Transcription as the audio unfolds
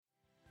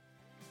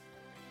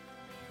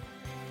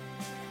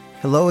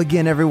Hello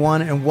again,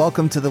 everyone, and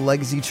welcome to the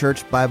Legacy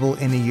Church Bible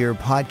in a Year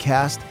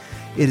podcast.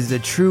 It is a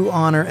true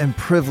honor and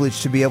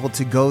privilege to be able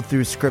to go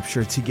through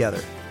Scripture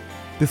together.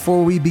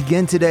 Before we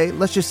begin today,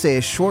 let's just say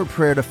a short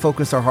prayer to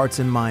focus our hearts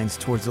and minds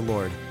towards the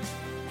Lord.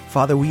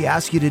 Father, we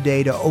ask you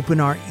today to open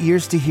our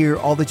ears to hear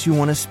all that you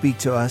want to speak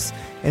to us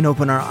and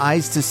open our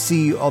eyes to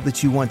see all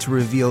that you want to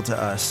reveal to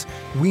us.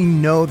 We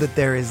know that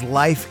there is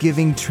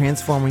life-giving,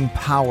 transforming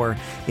power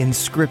in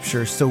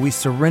Scripture, so we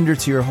surrender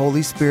to your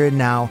Holy Spirit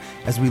now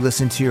as we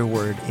listen to your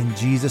word. In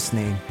Jesus'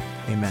 name,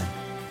 amen.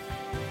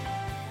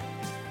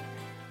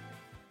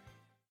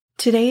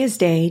 Today is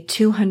day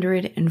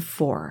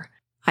 204,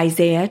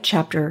 Isaiah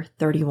chapter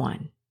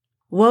 31.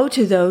 Woe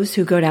to those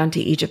who go down to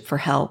Egypt for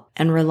help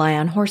and rely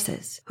on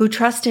horses, who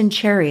trust in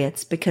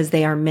chariots because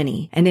they are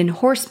many, and in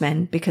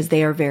horsemen because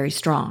they are very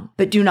strong,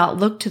 but do not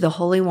look to the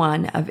Holy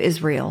One of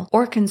Israel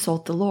or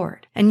consult the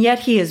Lord. And yet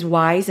he is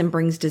wise and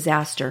brings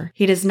disaster.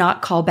 He does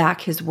not call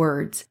back his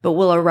words, but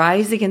will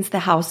arise against the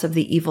house of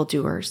the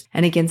evildoers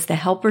and against the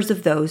helpers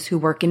of those who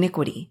work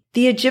iniquity.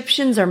 The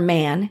Egyptians are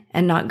man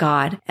and not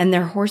God, and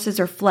their horses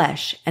are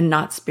flesh and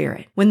not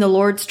spirit. When the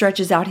Lord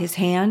stretches out his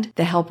hand,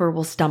 the helper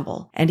will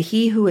stumble, and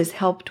he who is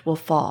helped will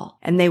fall,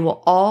 and they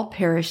will all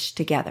perish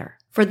together.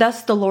 For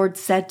thus the Lord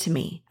said to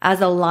me,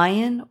 as a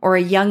lion or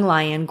a young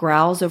lion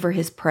growls over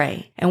his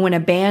prey, and when a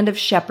band of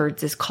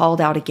shepherds is called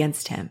out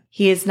against him,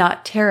 he is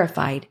not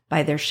terrified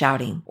by their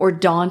shouting or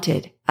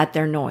daunted at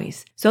their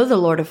noise. So the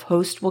Lord of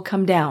hosts will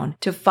come down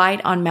to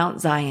fight on Mount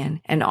Zion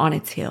and on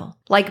its hill.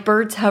 Like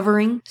birds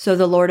hovering, so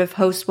the Lord of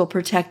hosts will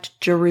protect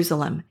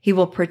Jerusalem. He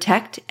will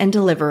protect and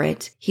deliver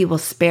it. He will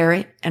spare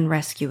it and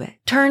rescue it.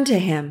 Turn to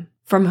him,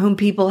 from whom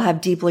people have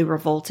deeply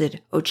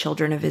revolted, O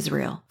children of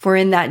Israel. For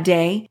in that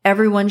day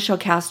everyone shall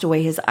cast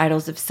away his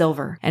idols of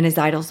silver and his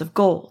idols of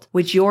gold,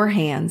 which your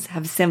hands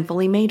have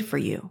sinfully made for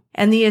you.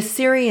 And the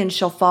Assyrian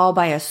shall fall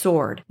by a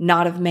sword,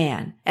 not of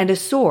man, and a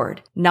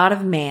sword, not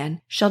of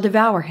man, shall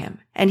devour him.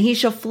 And he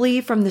shall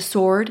flee from the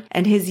sword,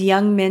 and his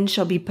young men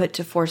shall be put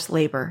to forced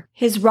labor.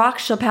 His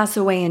rocks shall pass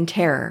away in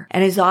terror,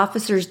 and his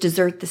officers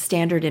desert the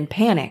standard in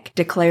panic,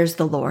 declares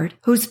the Lord,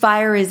 whose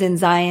fire is in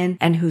Zion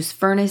and whose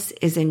furnace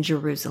is in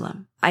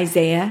Jerusalem.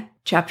 Isaiah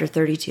chapter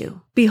 32.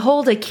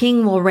 Behold, a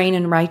king will reign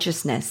in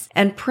righteousness,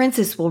 and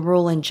princes will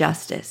rule in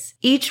justice.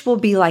 Each will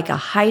be like a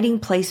hiding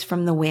place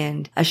from the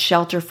wind, a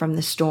shelter from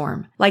the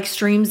storm, like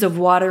streams of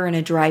water in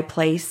a dry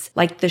place,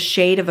 like the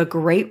shade of a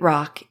great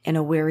rock in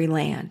a weary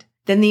land.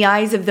 Then the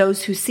eyes of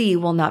those who see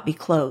will not be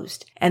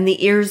closed, and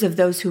the ears of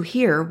those who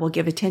hear will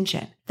give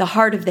attention. The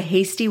heart of the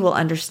hasty will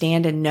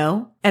understand and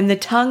know, and the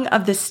tongue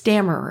of the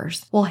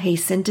stammerers will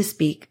hasten to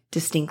speak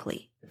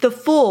distinctly. The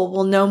fool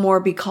will no more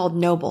be called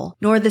noble,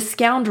 nor the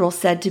scoundrel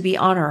said to be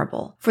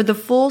honorable. For the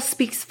fool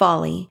speaks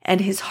folly,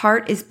 and his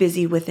heart is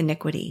busy with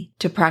iniquity,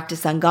 to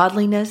practice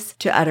ungodliness,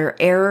 to utter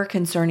error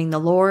concerning the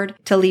Lord,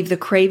 to leave the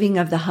craving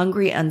of the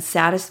hungry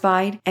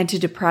unsatisfied, and to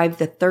deprive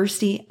the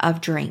thirsty of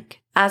drink.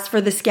 As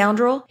for the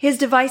scoundrel, his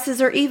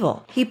devices are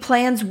evil. He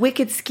plans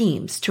wicked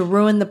schemes to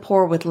ruin the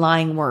poor with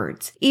lying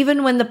words,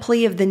 even when the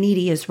plea of the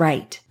needy is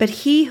right. But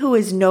he who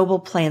is noble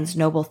plans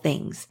noble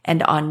things,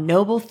 and on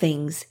noble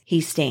things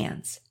he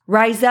stands.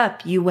 Rise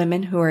up, you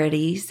women who are at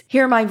ease.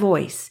 Hear my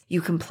voice,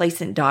 you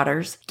complacent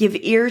daughters. Give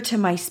ear to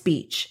my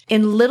speech.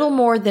 In little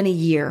more than a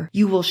year,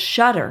 you will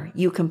shudder,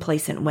 you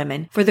complacent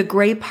women, for the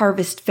grape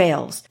harvest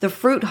fails. The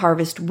fruit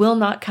harvest will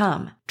not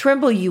come.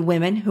 Tremble, you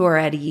women who are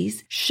at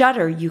ease.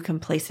 Shudder, you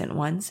complacent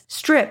ones.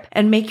 Strip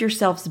and make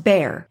yourselves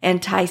bare,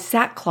 and tie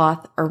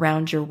sackcloth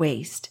around your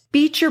waist.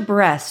 Beat your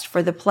breast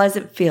for the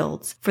pleasant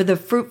fields, for the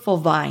fruitful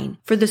vine,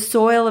 for the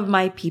soil of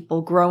my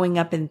people growing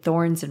up in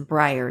thorns and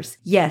briars.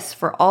 Yes,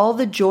 for all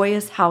the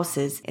joyous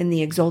houses in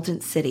the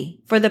exultant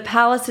city. For the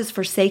palace is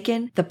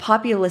forsaken, the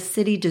populous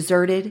city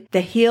deserted.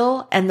 The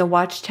hill and the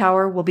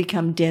watchtower will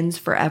become dens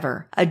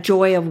forever, a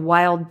joy of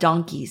wild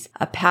donkeys,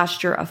 a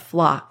pasture of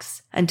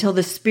flocks, until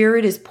the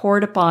Spirit is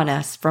poured upon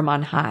us from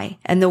on high,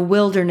 and the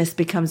wilderness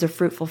becomes a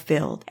fruitful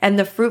field, and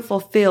the fruitful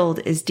field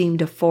is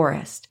deemed a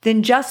forest.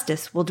 Then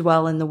justice will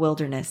dwell in the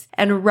wilderness,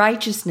 and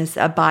righteousness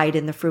abide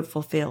in the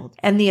fruitful field.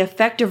 And the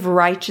effect of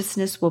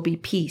righteousness will be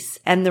peace,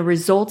 and the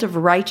result of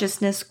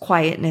righteousness,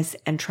 quietness,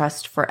 and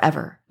trust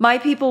forever. My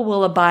people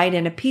will abide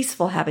in a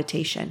peaceful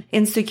habitation,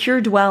 in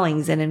secure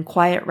dwellings and in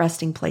quiet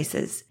resting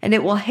places. And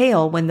it will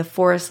hail when the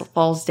forest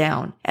falls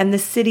down, and the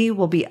city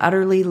will be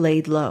utterly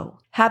laid low.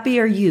 Happy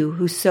are you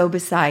who sow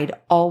beside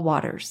all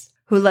waters,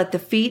 who let the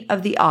feet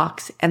of the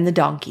ox and the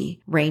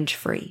donkey range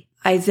free.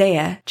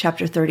 Isaiah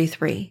chapter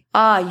 33.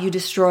 Ah, you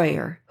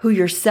destroyer, who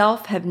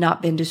yourself have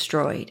not been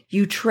destroyed,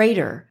 you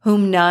traitor,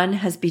 whom none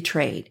has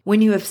betrayed.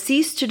 When you have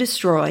ceased to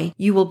destroy,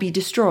 you will be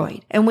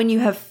destroyed. And when you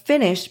have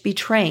finished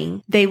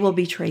betraying, they will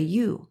betray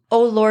you.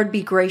 O Lord,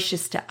 be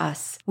gracious to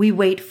us. We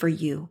wait for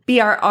you.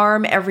 Be our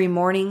arm every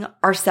morning,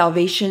 our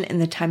salvation in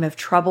the time of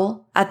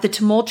trouble. At the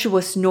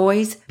tumultuous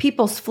noise,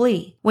 peoples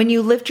flee. When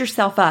you lift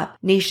yourself up,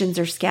 nations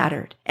are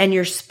scattered, and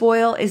your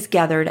spoil is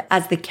gathered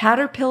as the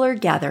caterpillar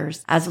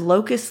gathers, as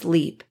locusts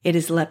leap, it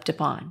is leapt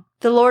upon.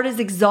 The Lord is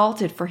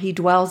exalted, for he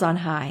dwells on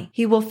high.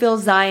 He will fill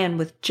Zion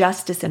with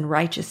justice and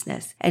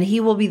righteousness, and he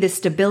will be the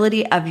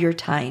stability of your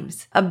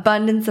times.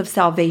 Abundance of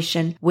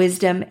salvation,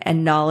 wisdom,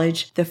 and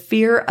knowledge. The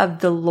fear of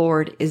the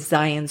Lord is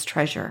Zion's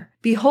treasure.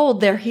 Behold,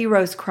 their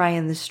heroes cry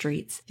in the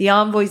streets. The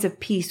envoys of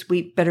peace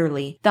weep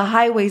bitterly. The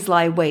highways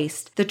lie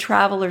waste. The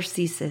traveler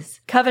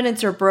ceases.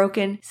 Covenants are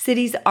broken.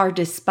 Cities are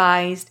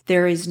despised.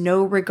 There is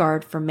no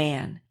regard for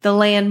man. The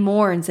land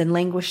mourns and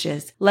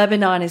languishes.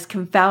 Lebanon is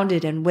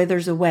confounded and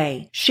withers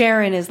away.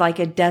 Sharon is like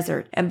a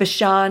desert, and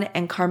Bashan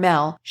and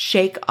Carmel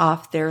shake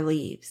off their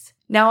leaves.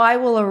 Now I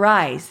will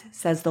arise,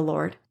 says the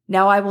Lord.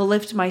 Now I will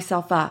lift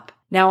myself up.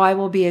 Now I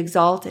will be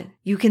exalted.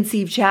 You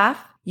conceive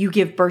chaff? You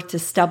give birth to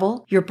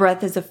stubble. Your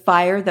breath is a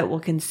fire that will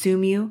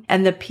consume you,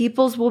 and the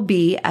peoples will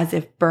be as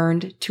if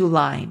burned to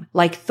lime,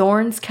 like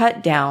thorns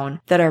cut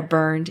down that are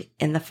burned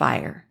in the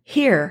fire.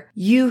 Hear,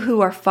 you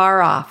who are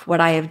far off, what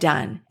I have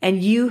done,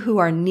 and you who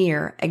are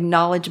near,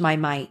 acknowledge my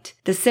might.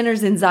 The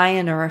sinners in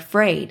Zion are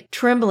afraid.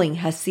 Trembling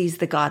has seized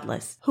the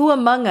godless. Who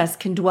among us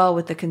can dwell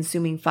with the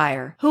consuming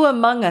fire? Who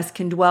among us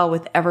can dwell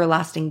with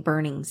everlasting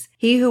burnings?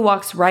 He who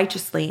walks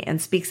righteously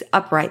and speaks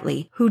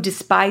uprightly, who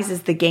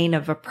despises the gain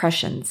of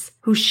oppressions,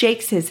 who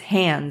shakes his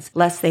hands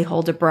lest they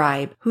hold a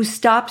bribe, who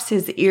stops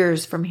his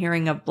ears from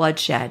hearing of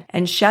bloodshed,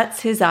 and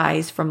shuts his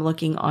eyes from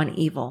looking on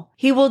evil.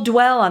 He will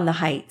dwell on the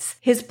heights.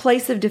 His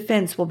place of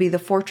defense will be the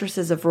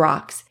fortresses of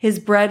rocks. His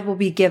bread will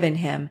be given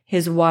him.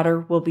 His water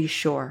will be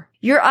sure.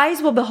 Your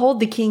eyes will behold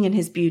the king in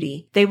his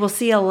beauty. They will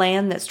see a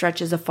land that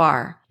stretches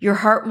afar. Your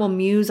heart will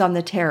muse on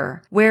the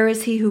terror. Where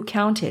is he who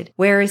counted?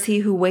 Where is he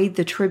who weighed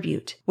the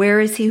tribute?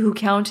 Where is he who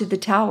counted the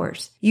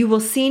towers? You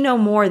will see no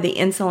more the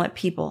insolent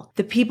people,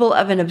 the people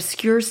of an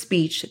obscure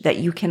speech that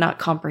you cannot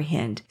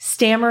comprehend,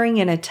 stammering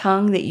in a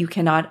tongue that you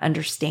cannot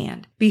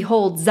understand.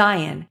 Behold,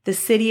 Zion, the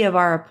city of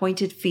our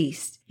appointed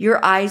feast.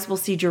 Your eyes will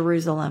see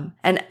Jerusalem,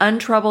 an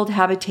untroubled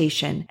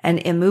habitation, an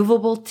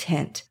immovable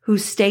tent,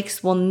 whose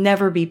stakes will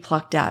never be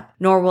plucked up,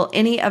 nor will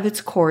any of its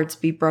cords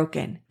be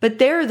broken. But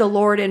there the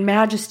Lord in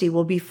majesty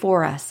will be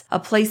for us, a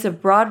place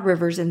of broad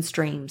rivers and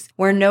streams,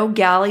 where no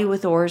galley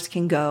with oars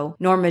can go,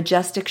 nor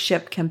majestic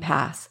ship can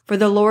pass. For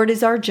the Lord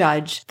is our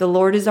judge, the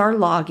Lord is our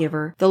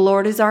lawgiver, the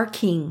Lord is our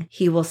king,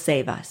 he will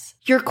save us.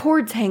 Your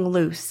cords hang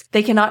loose.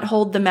 They cannot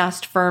hold the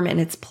mast firm in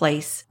its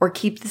place or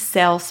keep the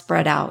sail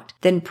spread out.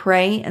 Then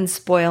prey and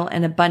spoil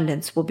and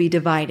abundance will be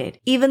divided.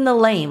 Even the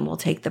lame will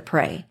take the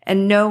prey,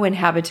 and no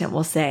inhabitant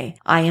will say,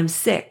 I am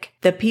sick.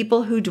 The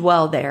people who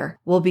dwell there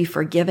will be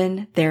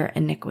forgiven their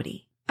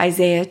iniquity.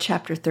 Isaiah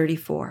chapter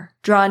 34.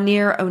 Draw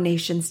near, O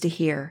nations, to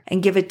hear,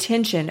 and give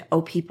attention,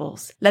 O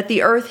peoples. Let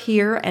the earth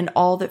hear and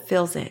all that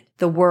fills it,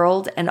 the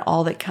world and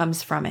all that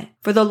comes from it.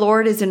 For the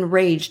Lord is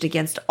enraged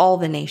against all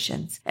the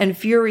nations, and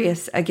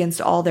furious against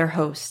all their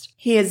host.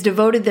 He has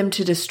devoted them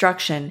to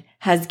destruction,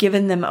 has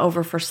given them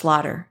over for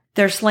slaughter.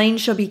 Their slain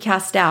shall be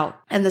cast out,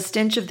 and the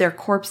stench of their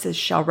corpses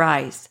shall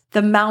rise.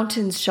 The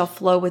mountains shall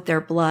flow with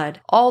their blood.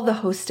 All the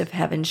host of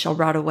heaven shall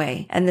rot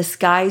away, and the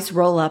skies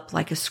roll up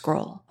like a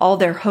scroll. All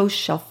their hosts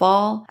shall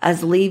fall,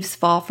 as leaves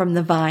fall from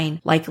the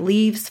vine, like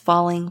leaves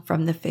falling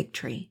from the fig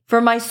tree. For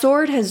my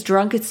sword has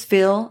drunk its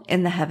fill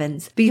in the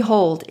heavens.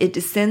 Behold, it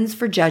descends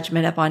for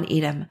judgment upon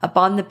Edom,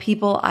 upon the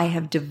people I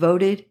have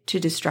devoted to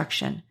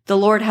destruction. The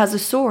Lord has a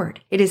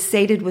sword. It is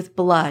sated with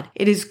blood.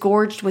 It is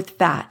gorged with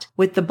fat,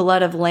 with the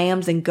blood of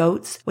lambs and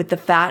goats, with the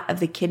fat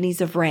of the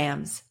kidneys of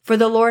rams. For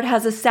the Lord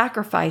has a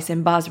sacrifice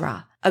in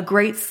Basra, a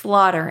great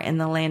slaughter in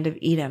the land of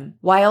Edom.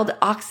 Wild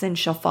oxen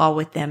shall fall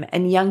with them,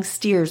 and young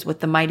steers with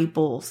the mighty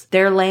bulls.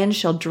 Their land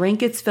shall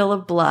drink its fill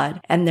of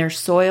blood, and their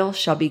soil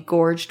shall be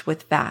gorged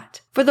with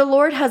fat. For the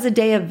Lord has a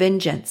day of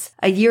vengeance,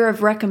 a year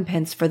of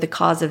recompense for the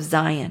cause of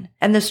Zion.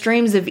 And the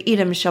streams of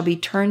Edom shall be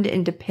turned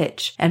into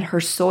pitch, and her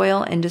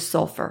soil into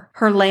sulfur.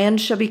 Her land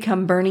shall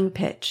become burning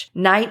pitch.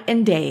 Night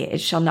and day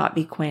it shall not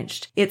be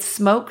quenched. Its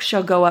smoke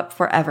shall go up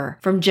forever.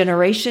 From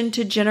generation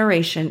to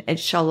generation it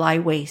shall lie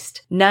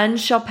waste. None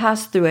shall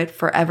pass through it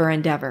forever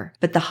and ever.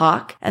 But the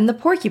hawk and the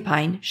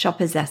porcupine shall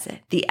possess it.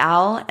 The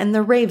owl and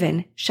the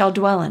raven shall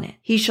dwell in it.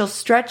 He shall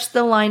stretch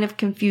the line of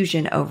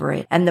confusion over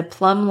it, and the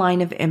plumb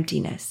line of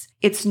emptiness.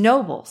 Its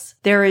nobles,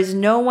 there is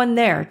no one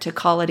there to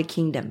call it a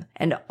kingdom,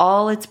 and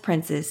all its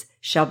princes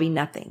shall be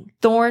nothing.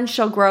 Thorns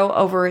shall grow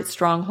over its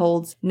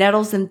strongholds,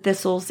 nettles and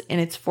thistles in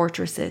its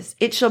fortresses.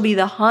 It shall be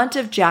the haunt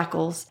of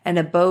jackals, and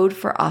abode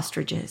for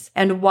ostriches,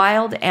 and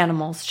wild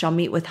animals shall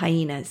meet with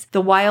hyenas. The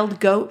wild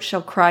goat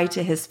shall cry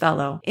to his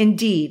fellow.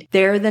 Indeed,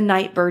 there the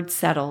night bird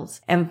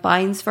settles, and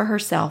finds for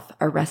herself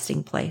a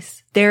resting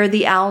place. There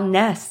the owl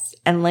nests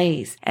and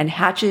lays, and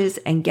hatches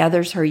and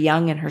gathers her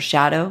young in her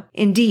shadow.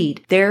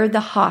 Indeed, there the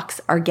hawks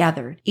are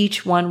gathered,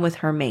 each one with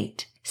her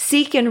mate.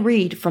 Seek and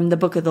read from the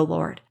book of the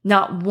Lord.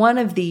 Not one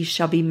of these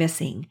shall be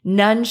missing.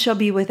 None shall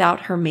be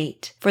without her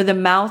mate. For the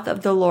mouth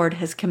of the Lord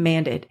has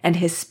commanded, and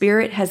his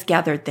spirit has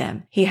gathered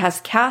them. He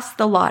has cast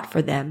the lot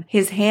for them.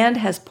 His hand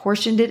has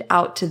portioned it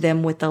out to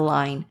them with the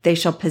line. They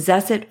shall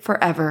possess it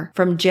forever.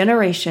 From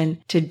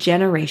generation to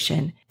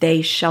generation,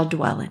 they shall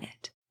dwell in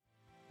it.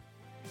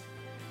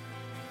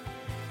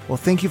 Well,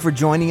 thank you for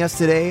joining us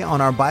today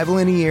on our Bible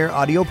in a Year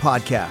audio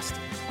podcast.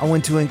 I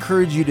want to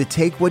encourage you to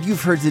take what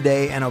you've heard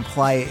today and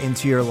apply it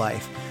into your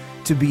life,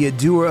 to be a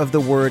doer of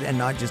the word and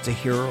not just a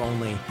hearer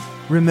only.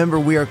 Remember,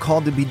 we are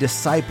called to be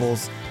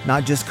disciples,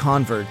 not just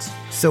converts.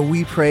 So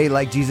we pray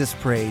like Jesus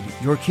prayed,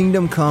 your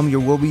kingdom come,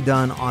 your will be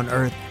done on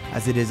earth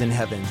as it is in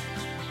heaven.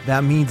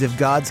 That means if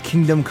God's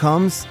kingdom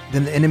comes,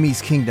 then the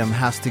enemy's kingdom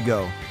has to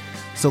go.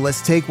 So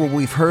let's take what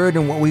we've heard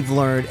and what we've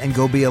learned and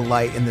go be a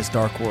light in this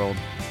dark world.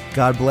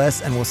 God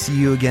bless, and we'll see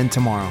you again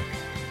tomorrow.